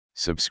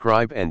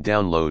Subscribe and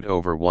download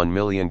over 1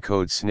 million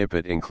code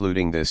snippet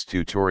including this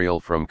tutorial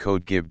from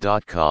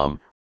codegive.com,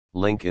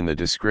 link in the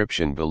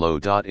description below.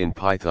 In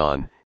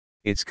Python,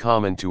 it's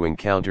common to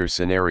encounter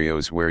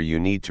scenarios where you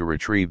need to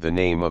retrieve the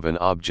name of an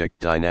object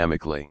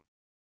dynamically.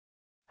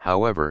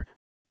 However,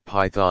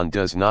 Python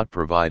does not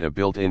provide a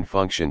built-in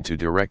function to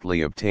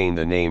directly obtain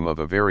the name of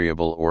a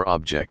variable or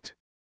object.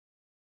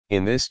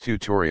 In this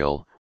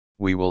tutorial,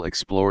 we will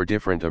explore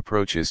different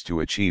approaches to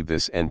achieve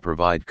this and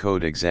provide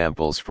code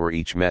examples for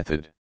each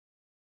method.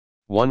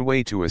 One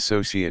way to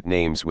associate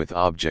names with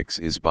objects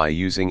is by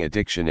using a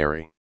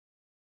dictionary.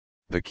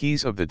 The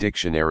keys of the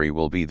dictionary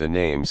will be the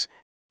names,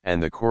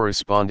 and the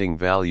corresponding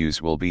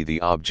values will be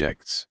the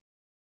objects.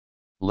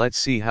 Let's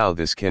see how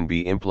this can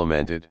be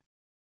implemented.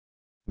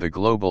 The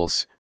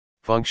globals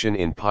function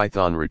in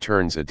Python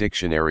returns a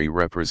dictionary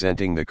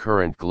representing the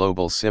current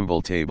global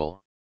symbol table.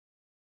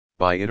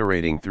 By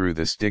iterating through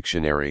this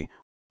dictionary,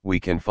 we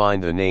can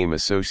find the name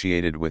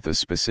associated with a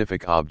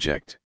specific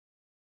object.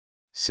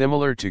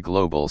 Similar to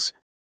globals,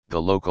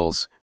 the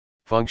locals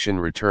function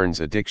returns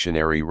a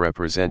dictionary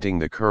representing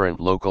the current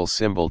local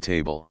symbol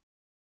table.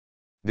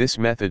 This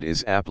method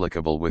is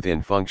applicable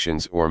within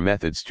functions or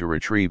methods to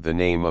retrieve the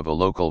name of a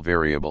local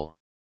variable.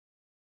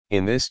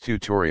 In this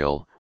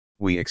tutorial,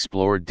 we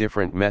explored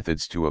different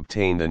methods to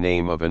obtain the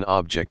name of an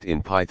object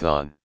in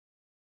Python.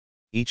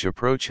 Each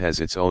approach has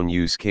its own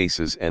use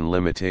cases and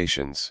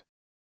limitations.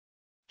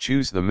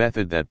 Choose the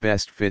method that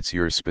best fits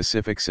your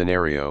specific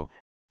scenario,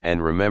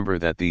 and remember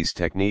that these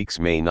techniques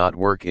may not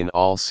work in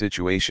all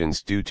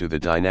situations due to the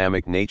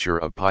dynamic nature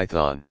of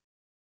Python.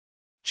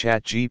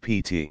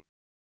 ChatGPT.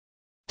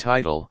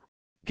 Title: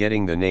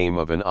 Getting the name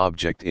of an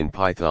object in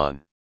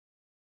Python.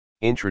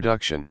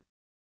 Introduction.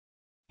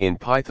 In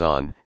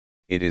Python,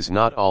 it is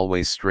not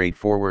always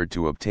straightforward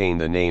to obtain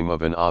the name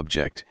of an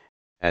object,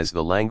 as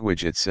the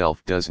language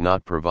itself does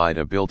not provide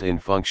a built-in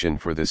function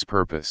for this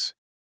purpose.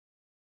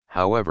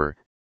 However,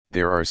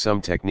 there are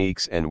some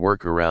techniques and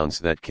workarounds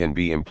that can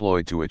be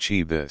employed to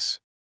achieve this.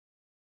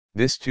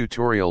 This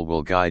tutorial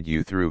will guide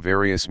you through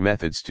various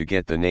methods to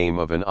get the name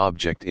of an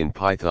object in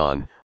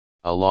Python,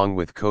 along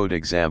with code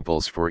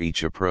examples for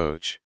each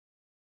approach.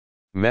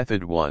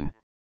 Method 1,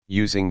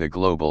 using the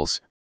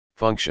globals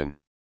function.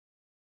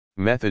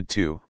 Method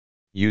 2,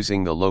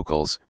 using the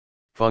locals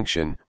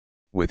function,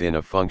 within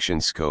a function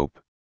scope.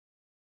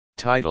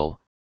 Title: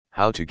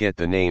 How to get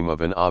the name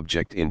of an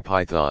object in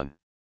Python.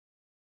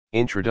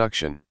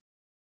 Introduction.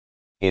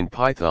 In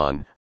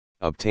Python,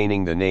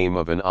 obtaining the name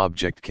of an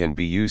object can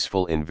be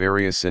useful in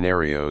various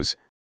scenarios,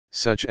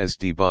 such as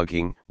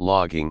debugging,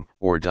 logging,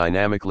 or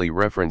dynamically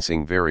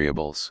referencing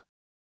variables.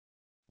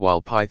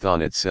 While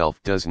Python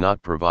itself does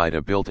not provide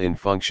a built-in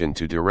function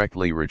to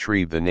directly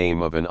retrieve the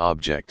name of an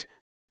object,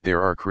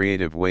 there are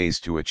creative ways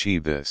to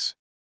achieve this.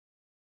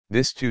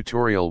 This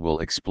tutorial will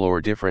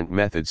explore different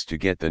methods to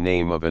get the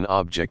name of an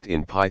object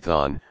in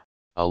Python,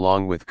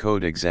 along with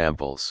code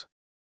examples.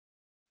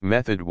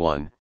 Method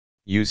 1,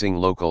 using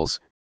locals,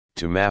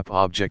 to map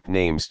object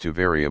names to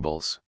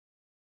variables.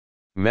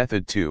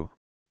 Method 2,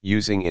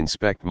 using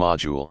inspect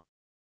module.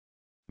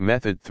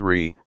 Method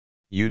 3,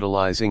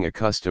 utilizing a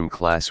custom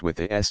class with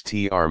the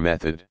str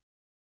method.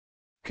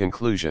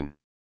 Conclusion.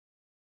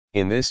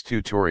 In this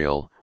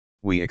tutorial,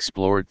 we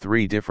explored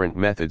 3 different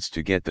methods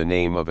to get the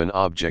name of an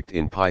object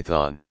in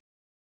Python.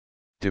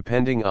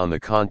 Depending on the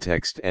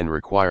context and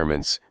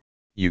requirements,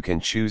 you can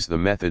choose the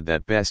method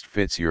that best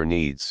fits your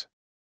needs.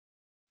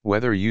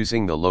 Whether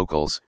using the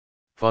locals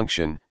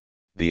function,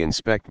 the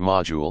inspect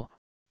module,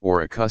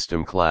 or a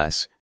custom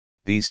class,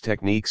 these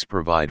techniques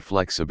provide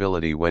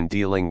flexibility when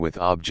dealing with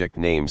object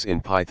names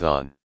in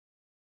Python.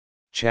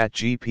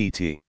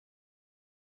 ChatGPT.